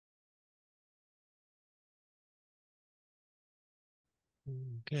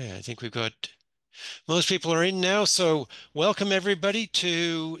Okay, I think we've got most people are in now. So welcome everybody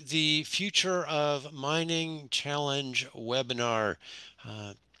to the Future of Mining Challenge webinar.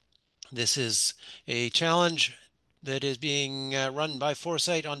 Uh, this is a challenge that is being run by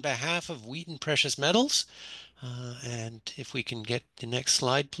Foresight on behalf of Wheaton Precious Metals. And if we can get the next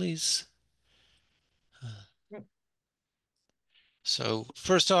slide, please. So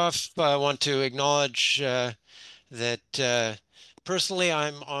first off, I want to acknowledge that personally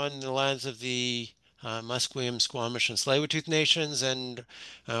I'm on the lands of the Musqueam, Squamish, and Tsleil-Waututh nations, and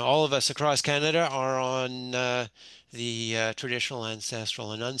all of us across Canada are on the traditional,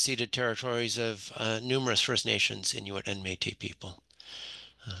 ancestral, and unceded territories of numerous First Nations, Inuit, and Métis people.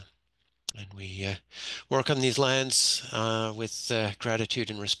 And we work on these lands with gratitude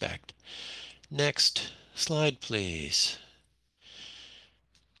and respect. Next slide, please.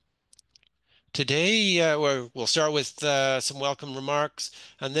 Today, we'll start with some welcome remarks,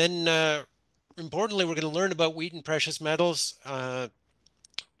 and then importantly, we're going to learn about Wheaton Precious Metals, who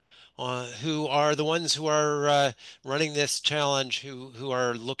are the ones who are running this challenge, who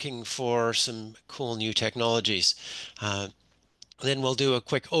are looking for some cool new technologies. Then we'll do a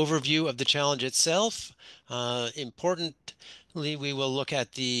quick overview of the challenge itself. Importantly, we will look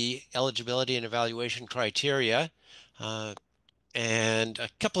at the eligibility and evaluation criteria. And a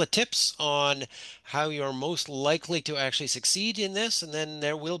couple of tips on how you're most likely to actually succeed in this. And then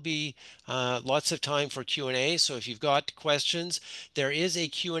there will be lots of time for Q&A. So if you've got questions, there is a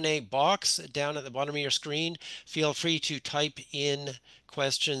Q&A box down at the bottom of your screen. Feel free to type in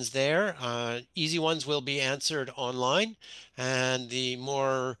questions there. Easy ones will be answered online, and the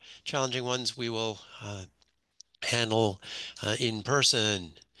more challenging ones we will handle in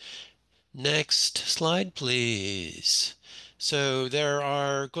person. Next slide, please. So there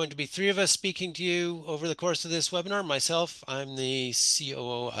are going to be three of us speaking to you over the course of this webinar. Myself, I'm the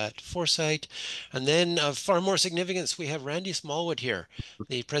COO at Foresight. And then of far more significance, we have Randy Smallwood here,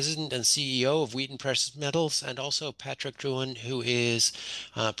 the President and CEO of Wheaton Precious Metals, and also Patrick Drouin, who is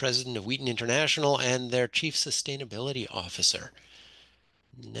President of Wheaton International and their Chief Sustainability Officer.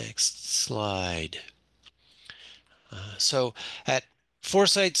 Next slide. So at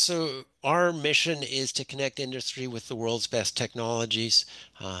Foresight, so our mission is to connect industry with the world's best technologies.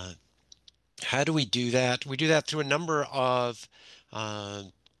 How do we do that? We do that through a number of uh,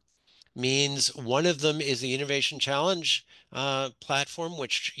 means. One of them is the Innovation Challenge platform,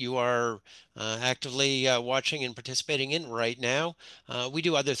 which you are actively watching and participating in right now. We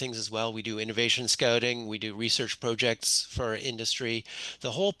do other things as well. We do innovation scouting. We do research projects for industry.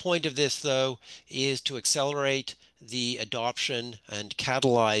 The whole point of this, though, is to accelerate the adoption and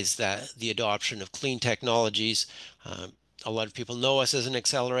catalyze the adoption of clean technologies. A lot of people know us as an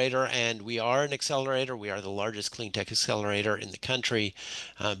accelerator, and we are an accelerator. We are the largest clean tech accelerator in the country.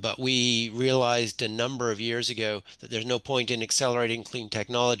 But we realized a number of years ago that there's no point in accelerating clean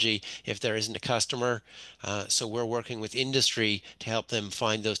technology if there isn't a customer. So we're working with industry to help them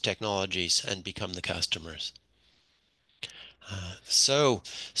find those technologies and become the customers. So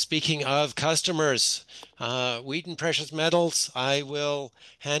speaking of customers, Wheaton Precious Metals, I will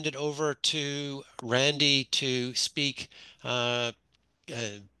hand it over to Randy to speak. But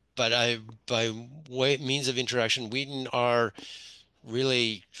by means of introduction, Wheaton are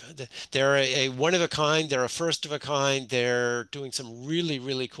really, they're a one of a kind. They're a first of a kind. They're doing some really,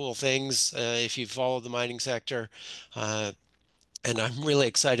 really cool things. If you follow the mining sector, and I'm really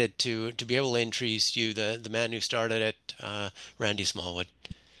excited to be able to introduce you the man who started it, Randy Smallwood.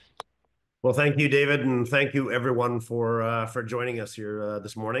 Well, thank you, David, and thank you everyone for joining us here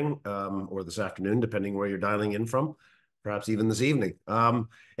this morning or this afternoon, depending where you're dialing in from, perhaps even this evening.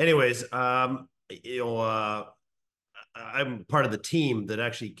 Anyways, I'm part of the team that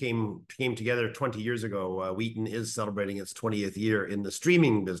actually came together 20 years ago. Wheaton is celebrating its 20th year in the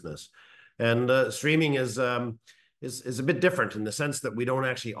streaming business, and streaming is a bit different in the sense that we don't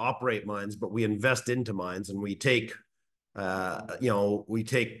actually operate mines, but we invest into mines, and we take we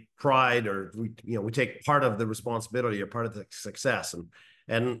take pride, or we take part of the responsibility or part of the success.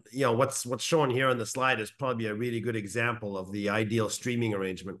 And what's shown here on the slide is probably a really good example of the ideal streaming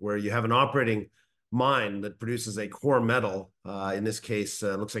arrangement, where you have an operating mine that produces a core metal. In this case,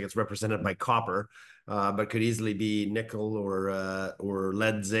 looks like it's represented by copper, but could easily be nickel or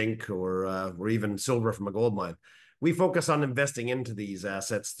lead, zinc, or even silver from a gold mine. We focus on investing into these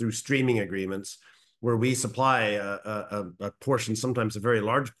assets through streaming agreements, where we supply a portion, sometimes a very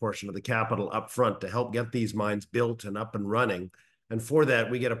large portion of the capital up front to help get these mines built and up and running. And for that,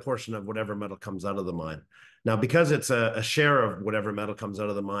 we get a portion of whatever metal comes out of the mine. Now, because it's a share of whatever metal comes out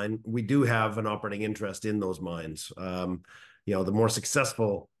of the mine, we do have an operating interest in those mines. The more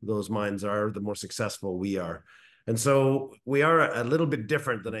successful those mines are, the more successful we are. And so we are a little bit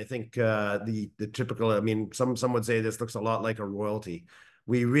different than I think the typical. I mean, some would say this looks a lot like a royalty.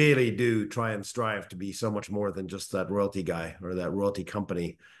 We really do try and strive to be so much more than just that royalty guy or that royalty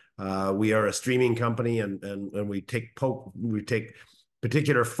company. We are a streaming company, and we take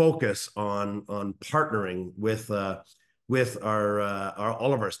particular focus on partnering with our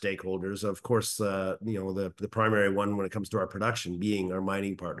all of our stakeholders. Of course, the primary one when it comes to our production being our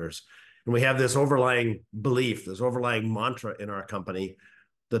mining partners. And we have this overlying belief, this overlying mantra in our company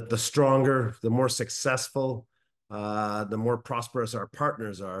that the stronger, the more successful, the more prosperous our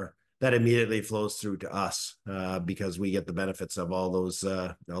partners are, that immediately flows through to us because we get the benefits of all those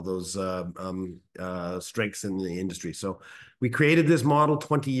strengths in the industry. So we created this model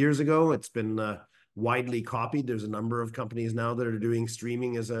 20 years ago. It's been widely copied. There's a number of companies now that are doing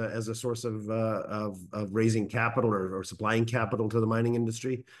streaming as a source of raising capital or supplying capital to the mining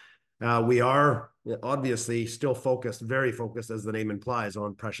industry. We are obviously still focused, very focused, as the name implies,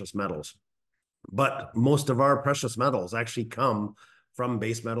 on precious metals. But most of our precious metals actually come from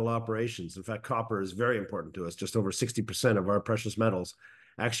base metal operations. In fact, copper is very important to us. Just over 60% of our precious metals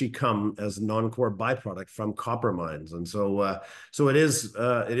actually come as non-core byproduct from copper mines. And so it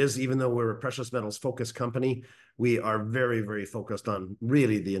is, even though we're a precious metals focused company, we are very, very focused on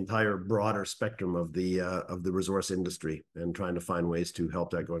really the entire broader spectrum of the resource industry and trying to find ways to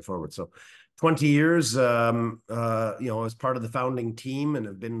help that going forward. So 20 years, as part of the founding team, and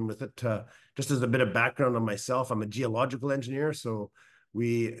have been with it. Just as a bit of background on myself, I'm a geological engineer. So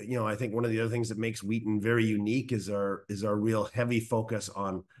I think one of the other things that makes Wheaton very unique is our real heavy focus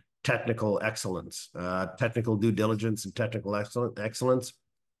on technical excellence, technical due diligence, and technical excellence,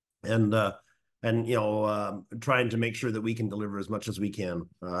 and trying to make sure that we can deliver as much as we can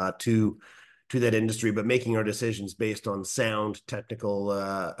to that industry, but making our decisions based on sound technical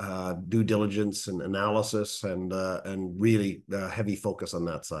due diligence and analysis, and really heavy focus on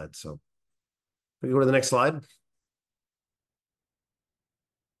that side. So we go to the next slide.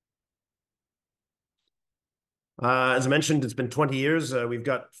 As I mentioned, it's been 20 years. We've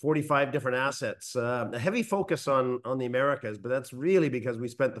got 45 different assets, a heavy focus on the Americas, but that's really because we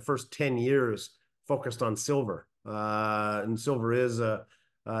spent the first 10 years focused on silver. And silver is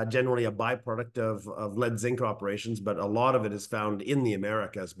generally a byproduct of lead zinc operations, but a lot of it is found in the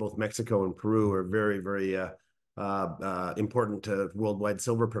Americas. Both Mexico and Peru are very, very important to worldwide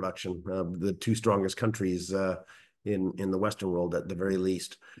silver production, the two strongest countries in the Western world at the very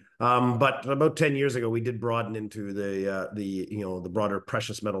least. But about 10 years ago, we did broaden into the broader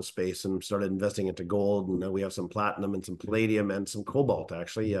precious metal space and started investing into gold. And now we have some platinum and some palladium and some cobalt,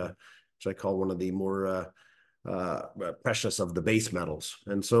 actually, which I call one of the more precious of the base metals.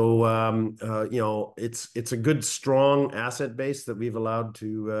 And so it's a good, strong asset base that we've allowed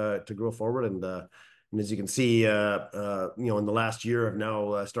to grow forward. And as you can see, in the last year, I've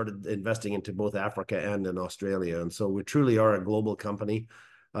now started investing into both Africa and in Australia. And so we truly are a global company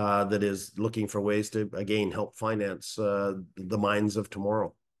that is looking for ways to, again, help finance the mines of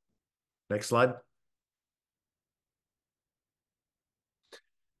tomorrow. Next slide.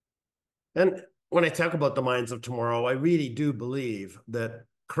 And when I talk about the mines of tomorrow, I really do believe that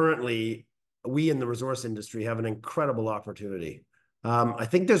currently we in the resource industry have an incredible opportunity. I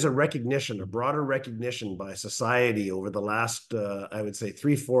think there's a broader recognition by society over the last, I would say,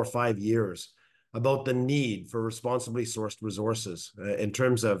 3, 4, 5 years about the need for responsibly sourced resources in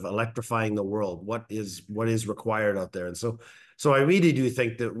terms of electrifying the world. What is required out there, and so I really do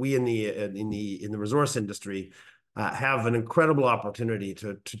think that we in the resource industry have an incredible opportunity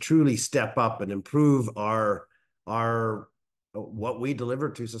to truly step up and improve our what we deliver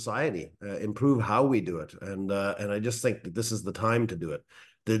to society, improve how we do it, and I just think that this is the time to do it.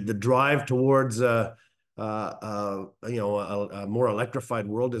 The drive towards a more electrified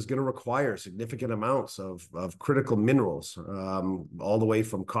world is going to require significant amounts of critical minerals, all the way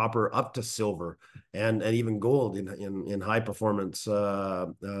from copper up to silver and even gold in high performance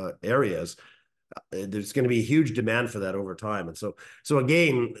areas. There's going to be a huge demand for that over time, and so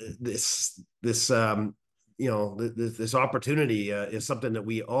again, this opportunity is something that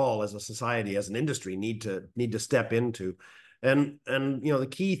we all, as a society, as an industry, need to step into. And the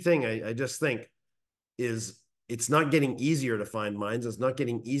key thing I just think is it's not getting easier to find mines. It's not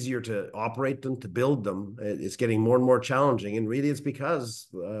getting easier to operate them, to build them. It's getting more and more challenging, and really, it's because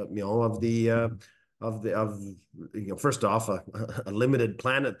first off, a limited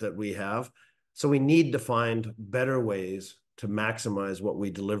planet that we have. So we need to find better ways to maximize what we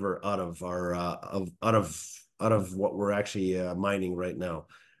deliver out of our out of what we're actually mining right now.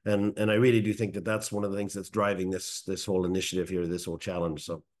 And I really do think that that's one of the things that's driving this whole initiative here, this whole challenge.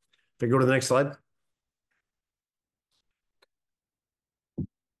 So if we go to the next slide.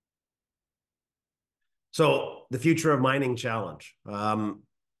 So the Future of Mining Challenge.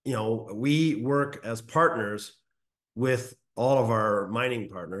 We work as partners with all of our mining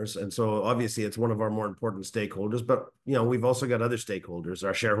partners, and so obviously it's one of our more important stakeholders. But we've also got other stakeholders,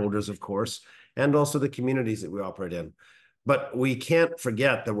 our shareholders, of course, and also the communities that we operate in. But we can't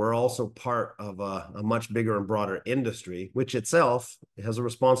forget that we're also part of a much bigger and broader industry, which itself has a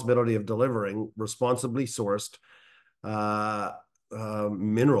responsibility of delivering responsibly sourced uh,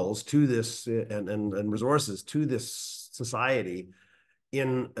 minerals to this and resources to this society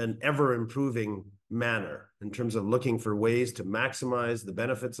in an ever improving manner in terms of looking for ways to maximize the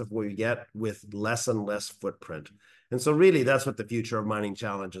benefits of what we get with less and less footprint. And so really that's what the Future of Mining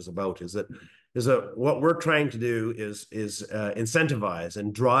Challenge is about, is that what we're trying to do is incentivize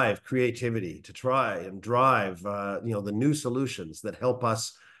and drive creativity to try and drive the new solutions that help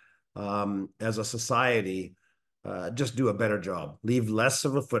us as a society just do a better job, leave less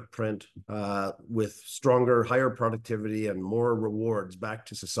of a footprint with stronger, higher productivity and more rewards back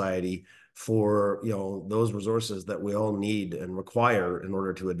to society for those resources that we all need and require in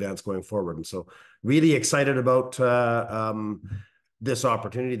order to advance going forward. And so really excited about this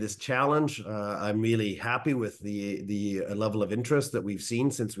opportunity, this challenge. I'm really happy with the level of interest that we've seen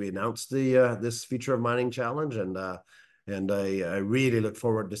since we announced this Future of Mining Challenge, and I really look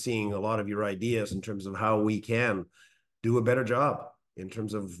forward to seeing a lot of your ideas in terms of how we can do a better job in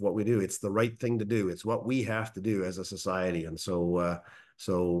terms of what we do. It's the right thing to do. It's what we have to do as a society. And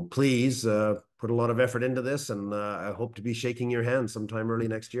so please put a lot of effort into this, and I hope to be shaking your hand sometime early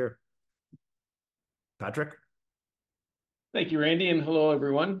next year. Patrick? Thank you, Randy, and hello,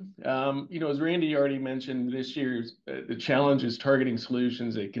 everyone. As Randy already mentioned, this year's the challenge is targeting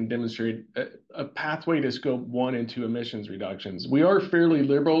solutions that can demonstrate a pathway to Scope 1 and 2 emissions reductions. We are fairly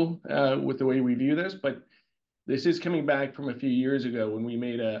liberal with the way we view this, but this is coming back from a few years ago when we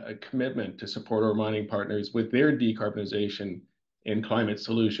made a commitment to support our mining partners with their decarbonization and climate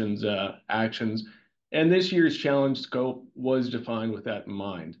solutions actions. And this year's challenge scope was defined with that in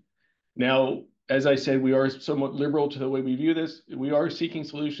mind. Now, as I said, we are somewhat liberal to the way we view this. We are seeking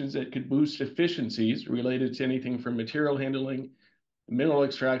solutions that could boost efficiencies related to anything from material handling, mineral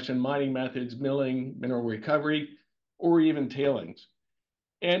extraction, mining methods, milling, mineral recovery, or even tailings.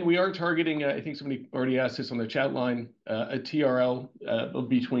 And we are targeting, I think somebody already asked this on the chat line, a TRL of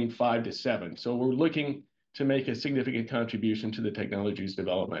between 5 to 7. So we're looking to make a significant contribution to the technology's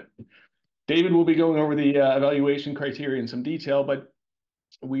development. David will be going over the evaluation criteria in some detail, but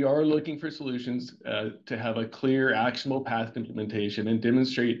we are looking for solutions to have a clear, actionable path to implementation and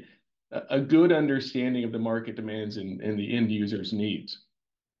demonstrate a good understanding of the market demands and the end user's needs.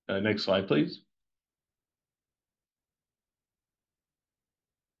 Next slide, please.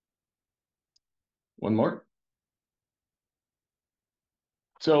 One more.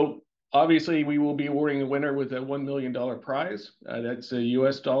 So obviously, we will be awarding the winner with a $1 million prize. That's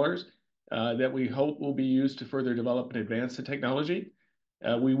US dollars that we hope will be used to further develop and advance the technology.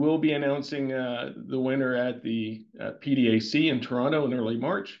 We will be announcing the winner at the PDAC in Toronto in early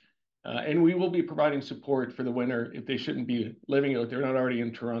March. And we will be providing support for the winner if they shouldn't be living out, they're not already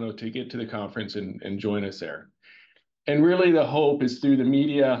in Toronto, to get to the conference and join us there. And really the hope is through the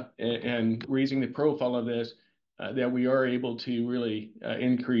media and raising the profile of this, that we are able to really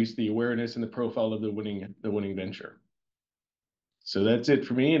increase the awareness and the profile of the winning venture. So that's it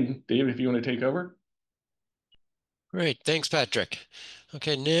for me. And David, if you want to take over. Great. Thanks, Patrick.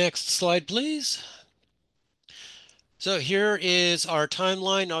 Okay, next slide, please. So here is our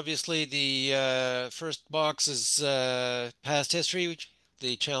timeline. Obviously, the first box is past history.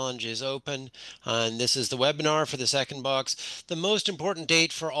 The challenge is open, and this is the webinar for the second box. The most important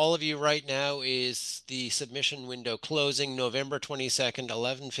date for all of you right now is the submission window closing November 22nd,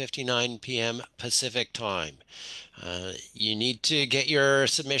 11:59 p.m. Pacific time. You need to get your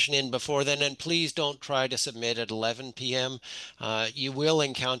submission in before then, and please don't try to submit at 11 p.m. You will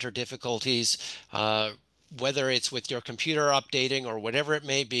encounter difficulties, whether it's with your computer updating or whatever it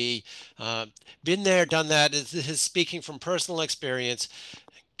may be. Been there, done that. This is speaking from personal experience.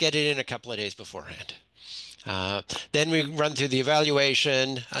 Get it in a couple of days beforehand. Then we run through the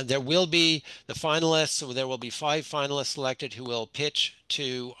evaluation. There will be the finalists, so there will be 5 finalists selected who will pitch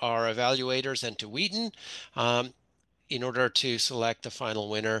to our evaluators and to Wheaton in order to select the final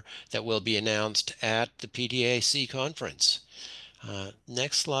winner that will be announced at the PDAC conference.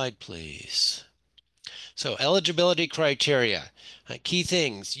 Next slide, please. So eligibility criteria. Key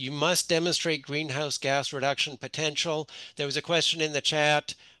things. You must demonstrate greenhouse gas reduction potential. There was a question in the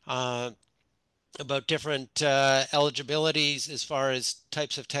chat about different eligibilities as far as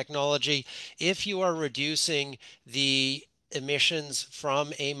types of technology. If you are reducing the emissions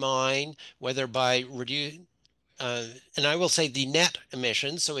from a mine, whether by and I will say the net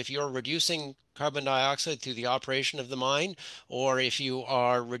emissions. So if you're reducing carbon dioxide through the operation of the mine, or if you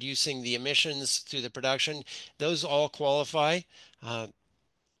are reducing the emissions through the production, those all qualify. Uh,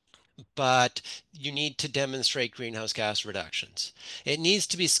 but you need to demonstrate greenhouse gas reductions. It needs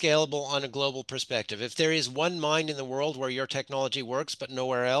to be scalable on a global perspective. If there is one mine in the world where your technology works but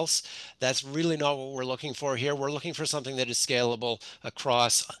nowhere else, that's really not what we're looking for here. We're looking for something that is scalable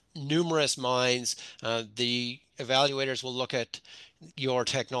across numerous mines. The evaluators will look at your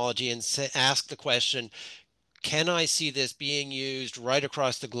technology and ask the question, can I see this being used right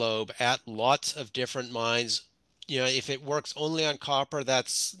across the globe at lots of different mines? If it works only on copper,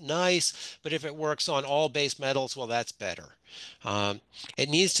 that's nice, but if it works on all base metals, well, that's better. Um, it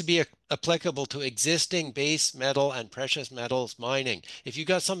needs to be applicable to existing base metal and precious metals mining. If you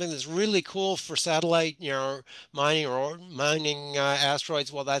got something that's really cool for satellite, mining or mining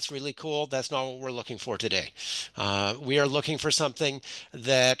asteroids, well, that's really cool. That's not what we're looking for today. We are looking for something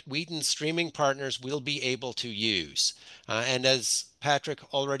that Wheaton streaming partners will be able to use. And as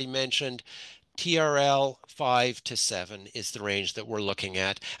Patrick already mentioned, TRL 5 to 7 is the range that we're looking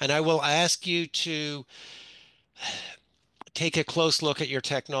at. And I will ask you to take a close look at your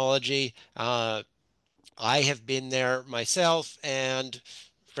technology. I have been there myself and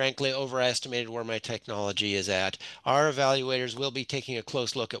frankly overestimated where my technology is at. Our evaluators will be taking a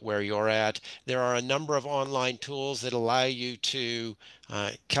close look at where you're at. There are a number of online tools that allow you to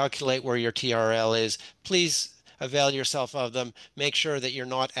calculate where your TRL is. Please avail yourself of them. Make sure that you're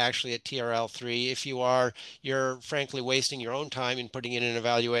not actually at TRL 3. If you are, you're frankly wasting your own time in putting in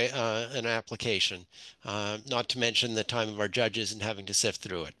an application. Not to mention the time of our judges and having to sift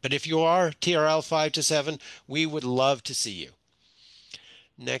through it. But if you are TRL 5 to 7, we would love to see you.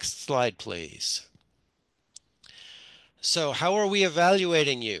 Next slide, please. So how are we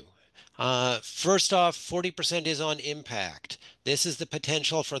evaluating you? First off, 40% is on impact. This is the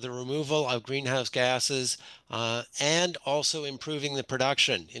potential for the removal of greenhouse gases and also improving the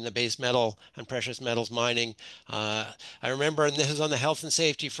production in the base metal and precious metals mining. I remember, and this is on the health and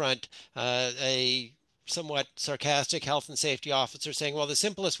safety front, a somewhat sarcastic health and safety officer saying, well, the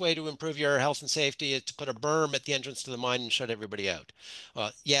simplest way to improve your health and safety is to put a berm at the entrance to the mine and shut everybody out.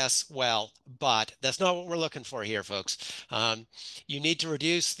 Yes, well, but that's not what we're looking for here, folks. You need to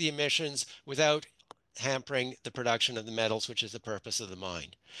reduce the emissions without hampering the production of the metals, which is the purpose of the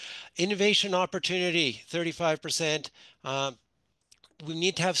mine. Innovation opportunity, 35%. We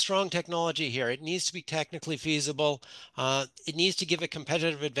need to have strong technology here. It needs to be technically feasible. It needs to give a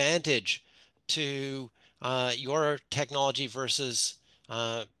competitive advantage to your technology versus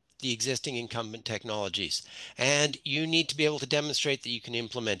the existing incumbent technologies. And you need to be able to demonstrate that you can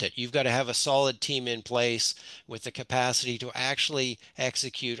implement it. You've got to have a solid team in place with the capacity to actually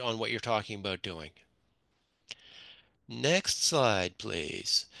execute on what you're talking about doing. Next slide,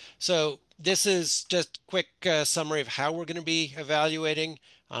 please. So this is just a quick summary of how we're going to be evaluating.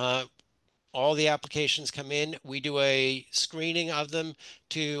 Uh, all the applications come in. We do a screening of them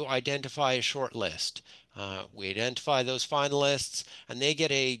to identify a short list. We identify those finalists and they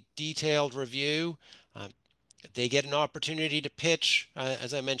get a detailed review. Uh, they get an opportunity to pitch,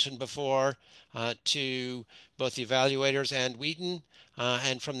 as I mentioned before, to both the evaluators and Wheaton.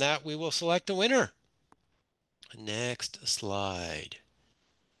 And from that, we will select a winner. Next slide.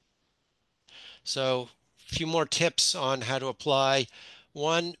 So a few more tips on how to apply.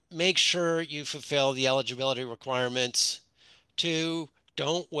 One, make sure you fulfill the eligibility requirements. Two,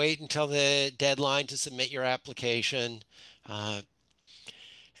 don't wait until the deadline to submit your application. Uh,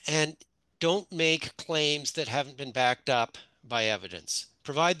 and don't make claims that haven't been backed up by evidence.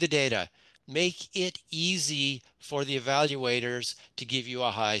 Provide the data. Make it easy for the evaluators to give you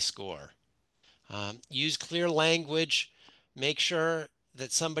a high score. Use clear language. Make sure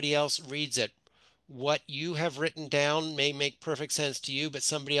that somebody else reads it. What you have written down may make perfect sense to you, but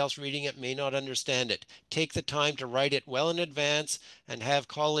somebody else reading it may not understand it. Take the time to write it well in advance and have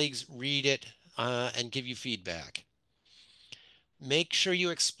colleagues read it and give you feedback. Make sure you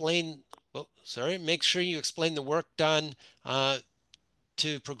explain, make sure you explain the work done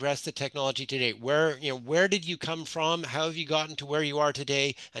to progress the technology today. Where did you come from? How have you gotten to where you are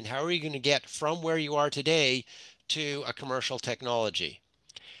today? And how are you going to get from where you are today to a commercial technology?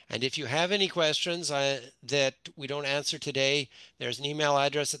 And if you have any questions that we don't answer today, there's an email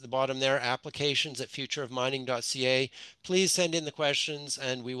address at the bottom there, applications@futureofmining.ca. Please send in the questions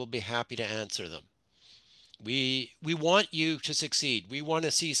and we will be happy to answer them. We want you to succeed. We want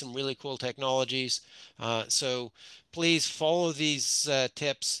to see some really cool technologies. So please follow these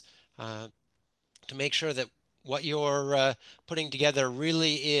tips to make sure that what you're putting together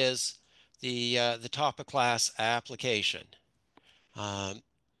really is the top of class application. Um,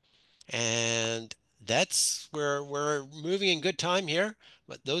 and that's where we're moving in good time here.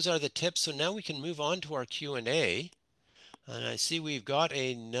 But those are the tips. So now we can move on to our Q&A. And I see we've got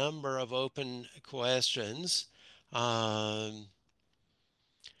a number of open questions. Um,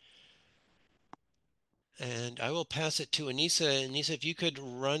 and I will pass it to Anissa. Anissa, if you could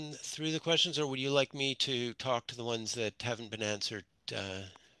run through the questions, or would you like me to talk to the ones that haven't been answered? I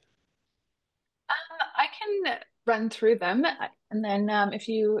can run through them and then if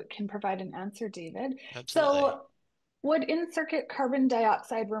you can provide an answer, David. Absolutely. So, would in-circuit carbon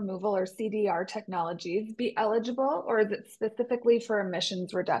dioxide removal or CDR technologies be eligible, or is it specifically for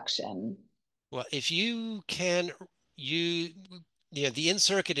emissions reduction? Well, if you can, you, the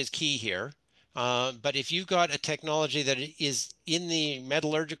in-circuit is key here. But if you've got a technology that is in the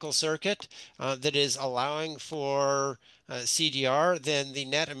metallurgical circuit that is allowing for CDR, then the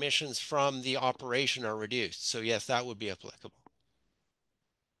net emissions from the operation are reduced. So yes, that would be applicable.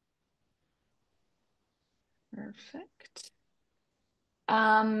 Perfect.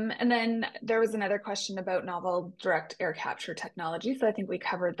 And then there was another question about novel direct air capture technology. So I think we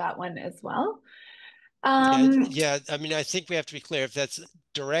covered that one as well. Yeah, Um, yeah. I mean, I think we have to be clear. If that's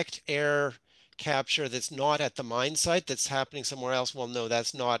direct air capture that's not at the mine site, that's happening somewhere else, well, no,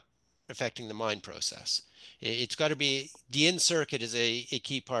 that's not affecting the mine process. It's got to be the in circuit is a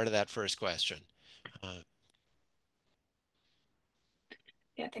key part of that first question. Uh,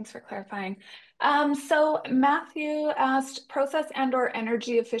 Yeah, thanks for clarifying. So Matthew asked, process and or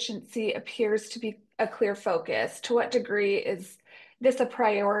energy efficiency appears to be a clear focus. To what degree is this a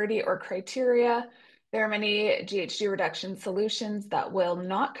priority or criteria? There are many GHG reduction solutions that will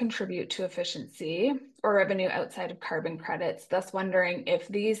not contribute to efficiency or revenue outside of carbon credits, thus wondering if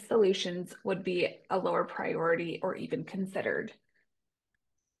these solutions would be a lower priority or even considered.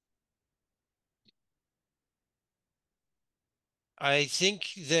 I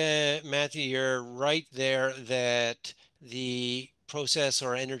think that Matthew, you're right there that the process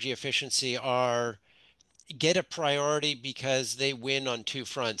or energy efficiency are get a priority because they win on two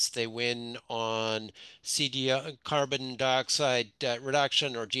fronts. They win on carbon dioxide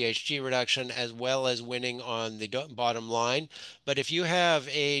reduction or GHG reduction, as well as winning on the bottom line. But if you have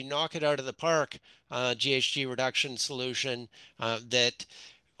a knock it out of the park GHG reduction solution that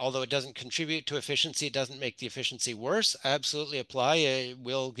although it doesn't contribute to efficiency, it doesn't make the efficiency worse, absolutely apply. It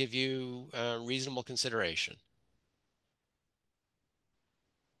will give you reasonable consideration.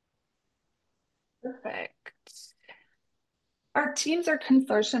 Perfect. Our teams are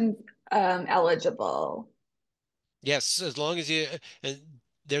consortiums eligible. Yes, as long as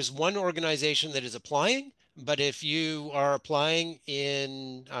there's one organization that is applying, but if you are applying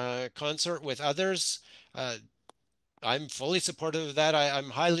in consort with others, uh, I'm fully supportive of that. I'm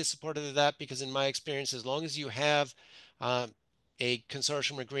highly supportive of that because, in my experience, as long as you have um, a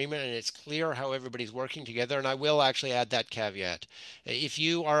consortium agreement and it's clear how everybody's working together, and I will actually add that caveat. If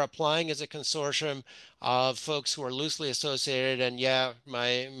you are applying as a consortium of folks who are loosely associated, and yeah,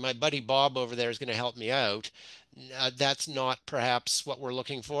 my buddy Bob over there is going to help me out. That's not perhaps what we're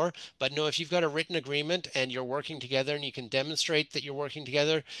looking for. But no, if you've got a written agreement and you're working together and you can demonstrate that you're working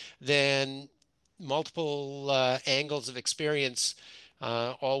together, then multiple angles of experience,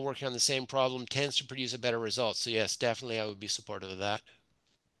 all working on the same problem, tends to produce a better result. So yes, definitely I would be supportive of that.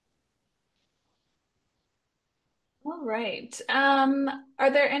 All right.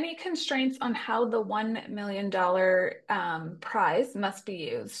 Are there any constraints on how the $1 million prize must be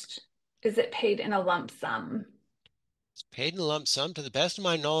used? Is it paid in a lump sum? It's paid in a lump sum. To the best of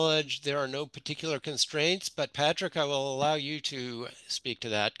my knowledge, there are no particular constraints, but Patrick, I will allow you to speak to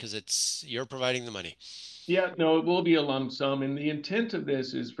that because it's you're providing the money. Yeah, no, it will be a lump sum, and the intent of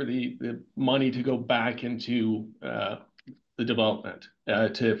this is for the money to go back into the development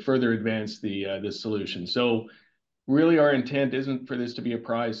to further advance the solution. So really, our intent isn't for this to be a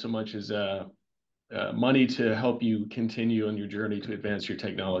prize so much as money to help you continue on your journey to advance your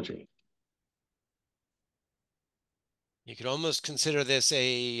technology. You could almost consider this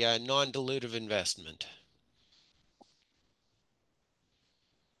a non-dilutive investment.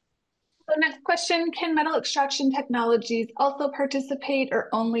 So next question, can metal extraction technologies also participate or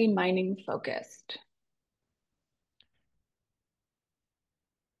only mining focused?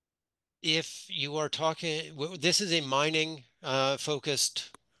 If you are talking, this is a mining focused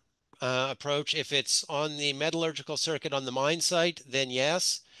approach. If it's on the metallurgical circuit on the mine site, then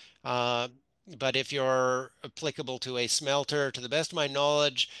yes. Uh, but if you're applicable to a smelter, to the best of my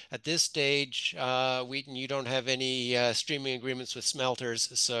knowledge, at this stage, Wheaton, you don't have any streaming agreements with smelters,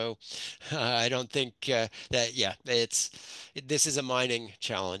 so I don't think that. Yeah, this is a mining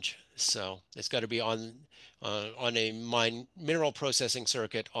challenge, so it's got to be on a mine mineral processing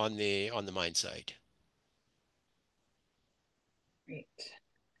circuit on the mine site. Great.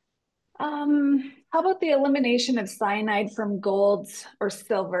 How about the elimination of cyanide from gold or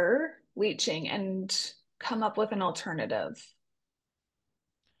silver leaching and come up with an alternative?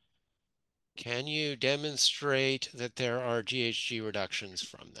 Can you demonstrate that there are GHG reductions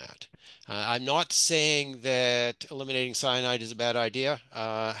from that? I'm not saying that eliminating cyanide is a bad idea.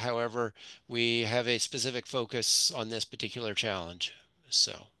 However, we have a specific focus on this particular challenge.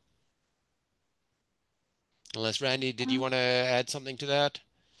 So, unless Randy, did you Uh, want to add something to that?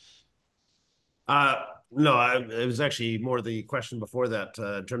 No, it was actually more the question before that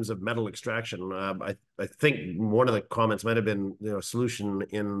in terms of metal extraction. I think one of the comments might have been, solution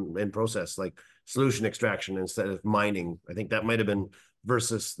in process, like solution extraction instead of mining. I think that might have been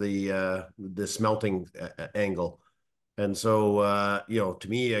versus the smelting angle. And so, to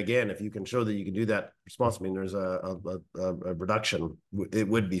me, again, if you can show that you can do that responsibly, and there's a reduction, it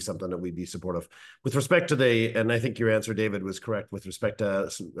would be something that we'd be supportive. With respect to and I think your answer, David, was correct with respect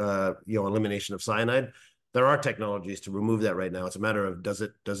to, elimination of cyanide. There are technologies to remove that right now. It's a matter of does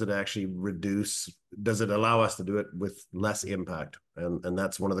it actually reduce? Does it allow us to do it with less impact? And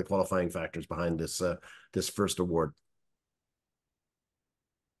that's one of the qualifying factors behind this first award.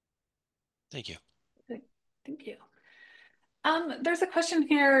 Thank you. Thank you. There's a question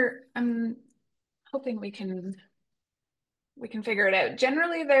here. I'm hoping we can figure it out.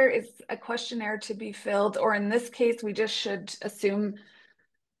 Generally, there is a questionnaire to be filled, or in this case, we just should assume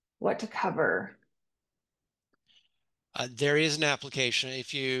what to cover. There is an application.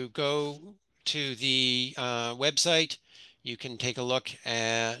 If you go to the website, you can take a look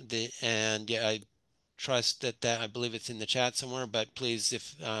at and yeah, I trust that I believe it's in the chat somewhere, but please,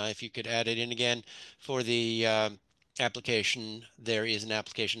 if you could add it in again for the application, there is an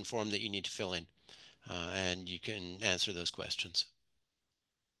application form that you need to fill in, and you can answer those questions.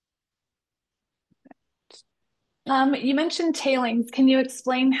 You mentioned tailings. Can you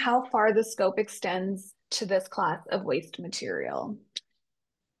explain how far the scope extends to this class of waste material?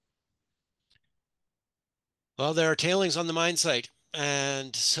 Well, there are tailings on the mine site,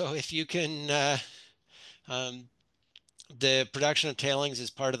 and so if you can um, the production of tailings is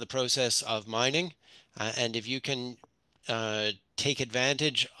part of the process of mining. And if you can take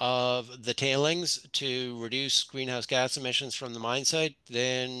advantage of the tailings to reduce greenhouse gas emissions from the mine site,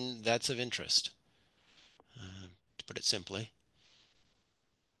 then that's of interest, to put it simply.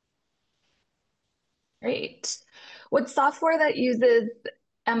 Great. Would software that uses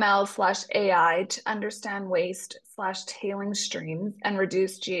ML/AI to understand waste slash tailing streams and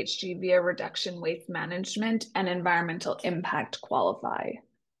reduce GHG via reduction waste management and environmental impact qualify?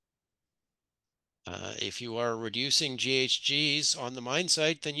 If you are reducing GHGs on the mine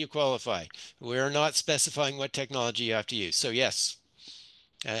site, then you qualify. We're not specifying what technology you have to use. So yes,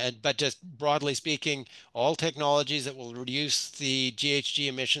 but just broadly speaking, all technologies that will reduce the GHG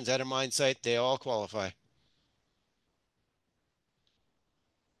emissions at a mine site, they all qualify.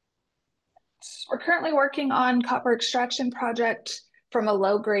 We're currently working on copper extraction project from a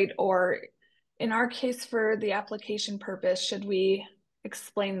low grade ore. In our case, for the application purpose, should we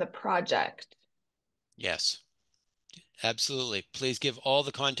explain the project? Yes, absolutely. Please give all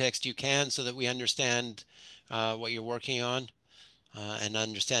the context you can so that we understand what you're working on and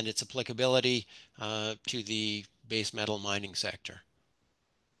understand its applicability to the base metal mining sector.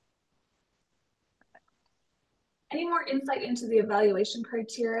 Any more insight into the evaluation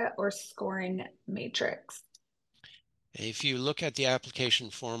criteria or scoring matrix? If you look at the application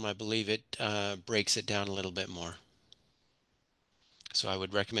form, I believe it breaks it down a little bit more. So I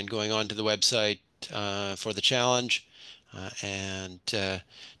would recommend going on to the website for the challenge and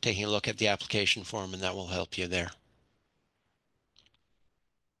taking a look at the application form, and that will help you there.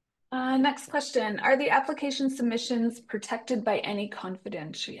 Next question. Are the application submissions protected by any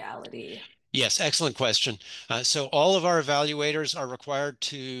confidentiality? Yes, excellent question. So all of our evaluators are required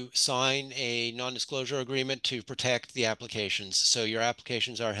to sign a non-disclosure agreement to protect the applications. So your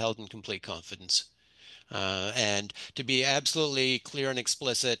applications are held in complete confidence. And to be absolutely clear and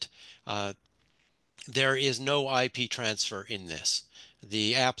explicit, there is no IP transfer in this.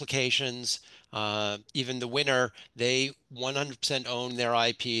 The applications Even the winner, they 100% own their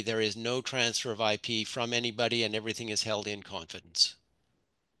IP. There is no transfer of IP from anybody, and everything is held in confidence.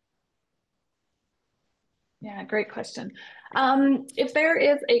 Yeah, great question. If there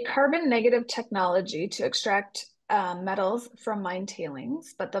is a carbon negative technology to extract metals from mine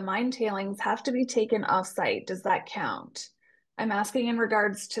tailings, but the mine tailings have to be taken off-site, does that count? I'm asking in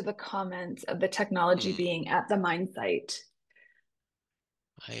regards to the comments of the technology Hmm. being at the mine site.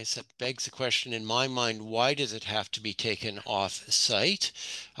 I guess it begs the question in my mind, why does it have to be taken off site?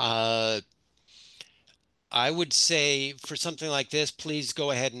 I would say for something like this, please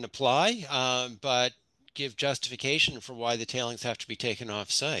go ahead and apply, but give justification for why the tailings have to be taken off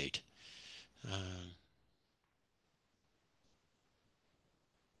site. Um,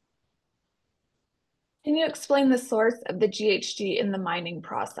 Can you explain the source of the GHG in the mining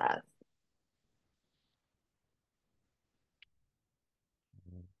process?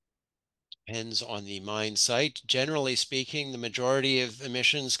 Depends on the mine site. Generally speaking, the majority of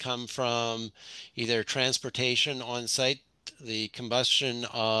emissions come from either transportation on site, the combustion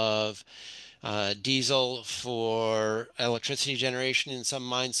of diesel for electricity generation in some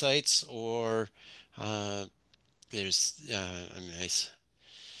mine sites, or uh, I mean,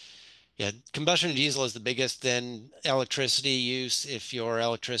 yeah, combustion of diesel is the biggest. Then electricity use, if your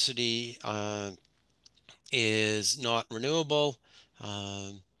electricity is not renewable.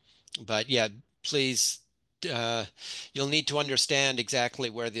 Um, but yeah, please, uh, you'll need to understand exactly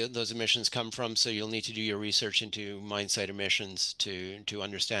where those emissions come from. So you'll need to do your research into mine site emissions to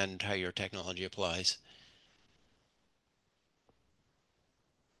understand how your technology applies.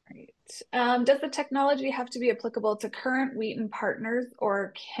 Right. Does the technology have to be applicable to current Wheaton partners,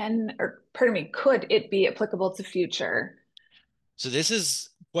 or pardon me, could it be applicable to future? So this is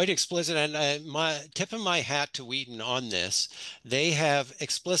quite explicit, and my tip of my hat to Wheaton on this. They have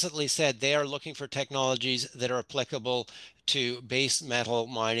explicitly said they are looking for technologies that are applicable to base metal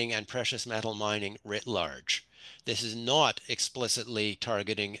mining and precious metal mining writ large. This is not explicitly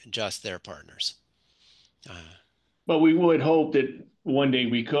targeting just their partners. Uh, But we would hope that one day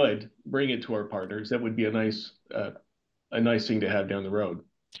we could bring it to our partners. That would be a nice thing to have down the road.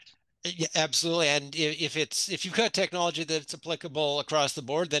 Yeah, absolutely. And if you've got technology that's applicable across the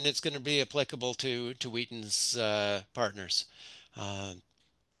board, then it's going to be applicable to Wheaton's partners. Uh,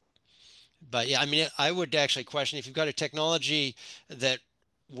 but yeah, I mean, I would actually question if you've got a technology that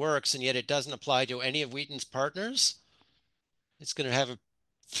works and yet it doesn't apply to any of Wheaton's partners, it's going to have a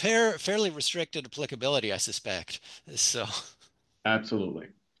fairly restricted applicability, I suspect. So, Absolutely.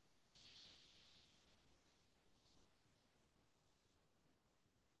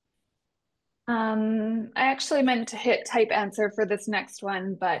 I actually meant to hit type answer for this next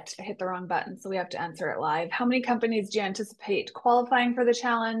one, but I hit the wrong button, so we have to answer it live. How many companies do you anticipate qualifying for the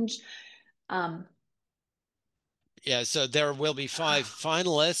challenge? Um, yeah, so there will be five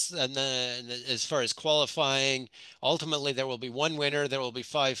finalists, and then as far as qualifying, ultimately there will be one winner. There will be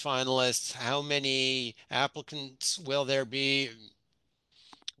five finalists. How many applicants will there be?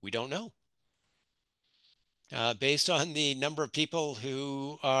 We don't know. Based on the number of people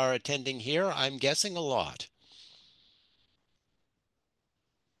who are attending here, I'm guessing a lot.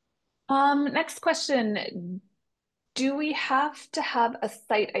 Next question. Do we have to have a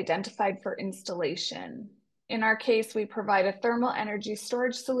site identified for installation? In our case, we provide a thermal energy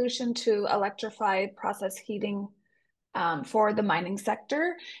storage solution to electrify process heating for the mining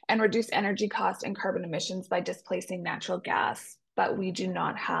sector and reduce energy cost and carbon emissions by displacing natural gas, but we do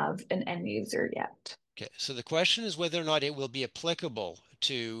not have an end user yet. Okay, so the question is whether or not it will be applicable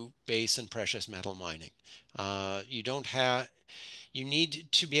to base and precious metal mining. You don't have, you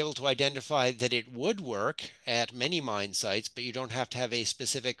need to be able to identify that it would work at many mine sites, but you don't have to have a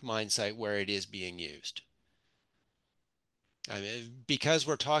specific mine site where it is being used. I mean, because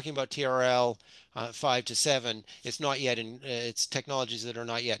we're talking about TRL 5 to 7, it's not yet it's technologies that are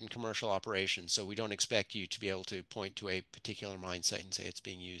not yet in commercial operation. So we don't expect you to be able to point to a particular mine site and say it's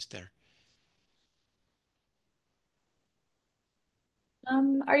being used there.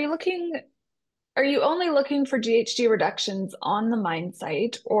 Are you only looking for GHG reductions on the mine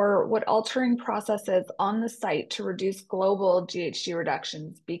site, or would altering processes on the site to reduce global GHG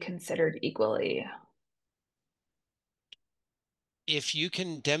reductions be considered equally? If you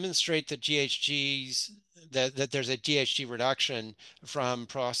can demonstrate that that there's a GHG reduction from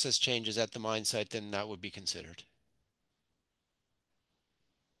process changes at the mine site, then that would be considered.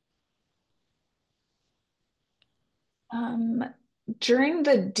 Um, During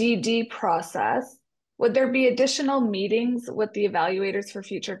the DD process, would there be additional meetings with the evaluators for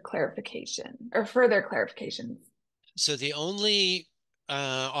future clarification or further clarifications? So the only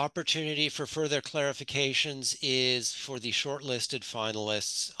opportunity for further clarifications is for the shortlisted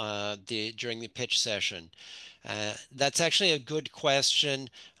finalists during the pitch session. That's actually a good question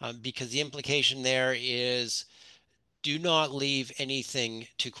because the implication there is do not leave anything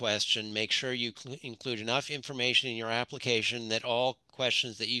to question. Make sure you include enough information in your application that all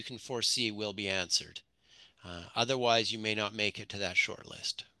questions that you can foresee will be answered. Otherwise, you may not make it to that short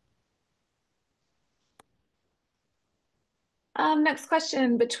list. Next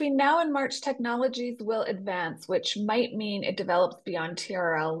question. Between now and March, technologies will advance, which might mean it develops beyond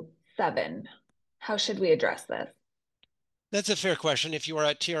TRL 7. How should we address this? That's a fair question. If you are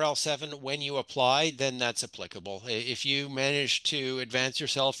at TRL 7 when you apply, then that's applicable. If you manage to advance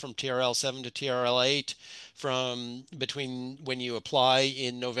yourself from TRL 7 to TRL 8 from between when you apply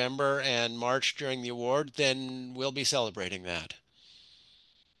in November and March during the award, then we'll be celebrating that.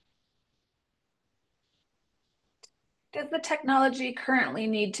 Does the technology currently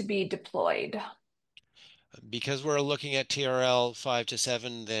need to be deployed? Because we're looking at TRL 5 to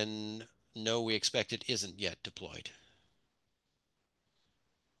 7, then no, we expect it isn't yet deployed.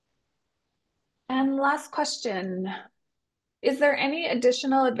 And last question. Is there any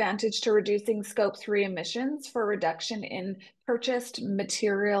additional advantage to reducing Scope 3 emissions for reduction in purchased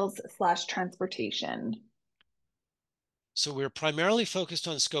materials/transportation? So we're primarily focused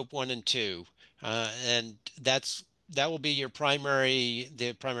on scope 1 and 2, and that will be the primary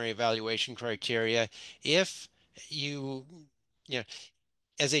evaluation criteria. If you, you know,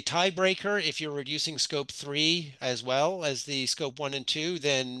 as a tiebreaker, if you're reducing scope 3 as well as the scope 1 and 2,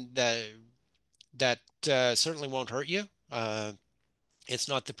 then that certainly won't hurt you. It's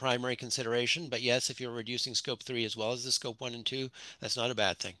not the primary consideration, but yes, if you're reducing scope 3 as well as the scope 1 and 2, that's not a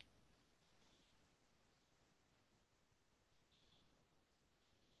bad thing.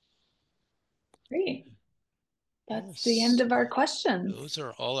 Great. That's the end Yes. of our questions. Those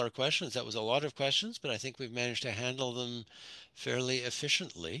are all our questions. That was a lot of questions, but I think we've managed to handle them fairly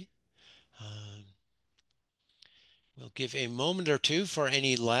efficiently. Um, we'll give a moment or two for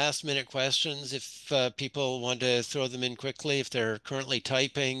any last minute questions if people want to throw them in quickly, if they're currently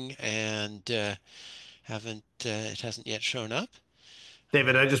typing and it hasn't yet shown up.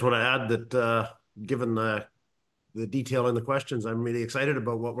 David, I just want to add that given the detail in the questions, I'm really excited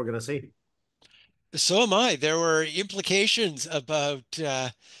about what we're going to see. So am I. There were implications about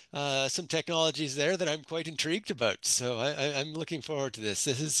some technologies there that I'm quite intrigued about. So I'm looking forward to this.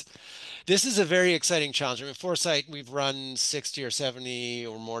 This is a very exciting challenge. I mean, Foresight, we've run 60 or 70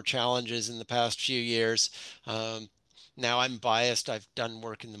 or more challenges in the past few years. Um, Now I'm biased. I've done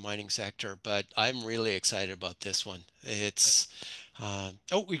work in the mining sector, but I'm really excited about this one.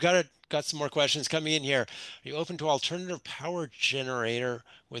 Oh, we've got some more questions coming in here. Are you open to alternative power generator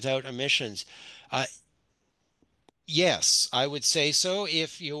without emissions? Uh, Yes, I would say so.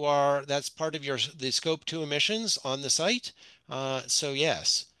 If you are, that's part of the scope 2 emissions on the site. So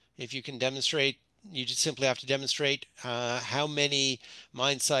yes, if you can demonstrate, you just simply have to demonstrate how many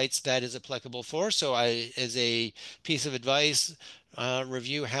mine sites that is applicable for. So as a piece of advice,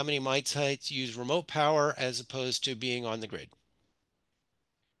 review how many mine sites use remote power as opposed to being on the grid.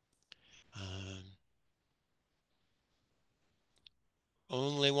 Um,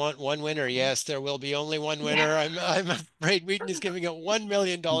 Only one winner. Yes, there will be only one Yeah. winner. I'm afraid Wheaton is giving out $1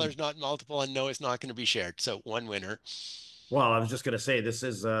 million, not multiple, and no, it's not going to be shared. So one winner. Well, I was just going to say this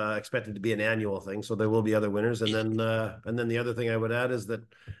is expected to be an annual thing, so there will be other winners, and then the other thing I would add is that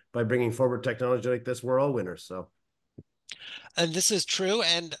by bringing forward technology like this, we're all winners. So And this is true.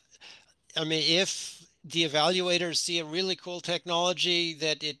 And I mean, if the evaluators see a really cool technology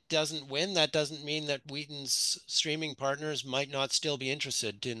that it doesn't win, that doesn't mean that Wheaton's streaming partners might not still be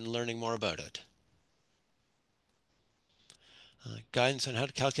interested in learning more about it. Guidance on how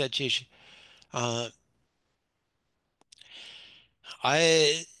to calculate GHG. Uh,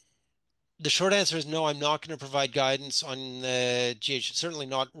 I The short answer is no, I'm not going to provide guidance on the GH, certainly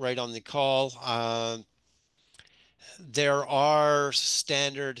not right on the call. There are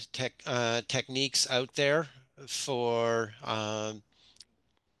standard techniques out there for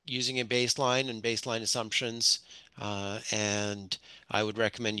using a baseline and baseline assumptions, and I would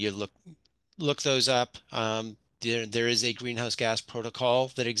recommend you look those up. There is a greenhouse gas protocol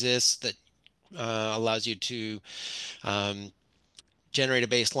that exists that allows you to um, generate a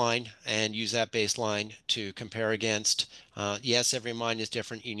baseline and use that baseline to compare against. Yes, every mine is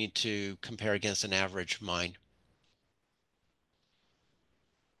different. You need to compare against an average mine.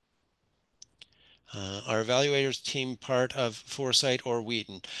 Our evaluators team part of Foresight or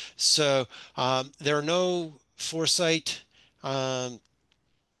Wheaton? So there are no Foresight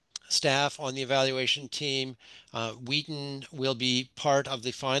staff on the evaluation team. Wheaton will be part of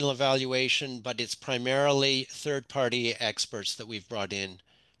the final evaluation, but it's primarily third-party experts that we've brought in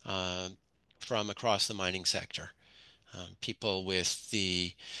from across the mining sector. People with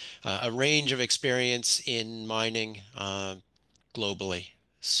a range of experience in mining globally,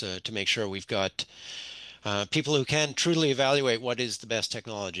 so to make sure we've got people who can truly evaluate what is the best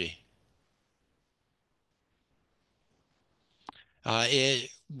technology.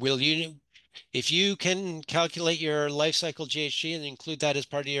 Will you, if you can calculate your life cycle GHG and include that as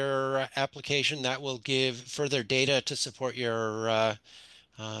part of your application, that will give further data to support your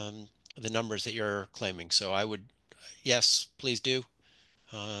the numbers that you're claiming. So I would, yes, please do.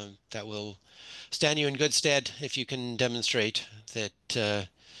 That will stand you in good stead if you can demonstrate that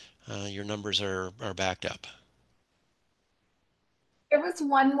your numbers are backed up. There was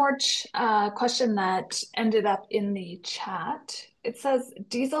one more question that ended up in the chat. It says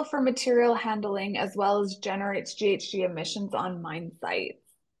diesel for material handling as well as generates GHG emissions on mine sites.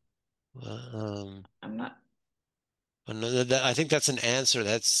 I'm not. I think that's an answer.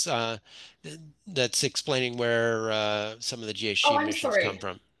 That's explaining where some of the GHG Oh, I'm emissions come sorry.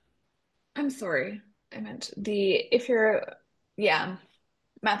 from. I'm sorry. I meant the if you're yeah,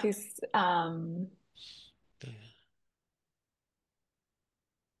 Matthew's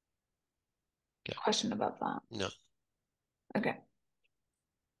Yeah. question about that. No. Okay.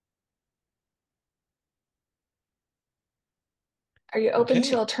 Are you open to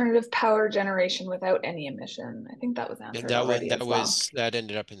Okay. alternative power generation without any emission? I think that was And answered already as well. that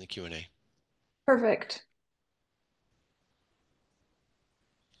ended up in the Q&A. Perfect.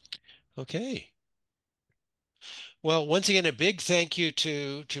 Okay. Well, once again, a big thank you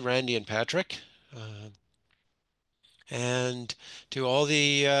to Randy and Patrick, and to all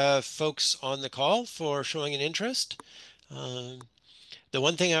the folks on the call for showing an interest. The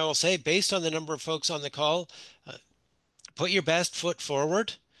one thing I will say, based on the number of folks on the call, put your best foot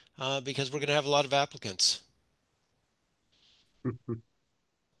forward because we're going to have a lot of applicants.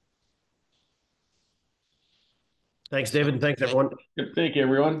 Thanks, So David. And thanks, everyone. Good. Thank you,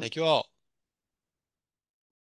 everyone. thank you all.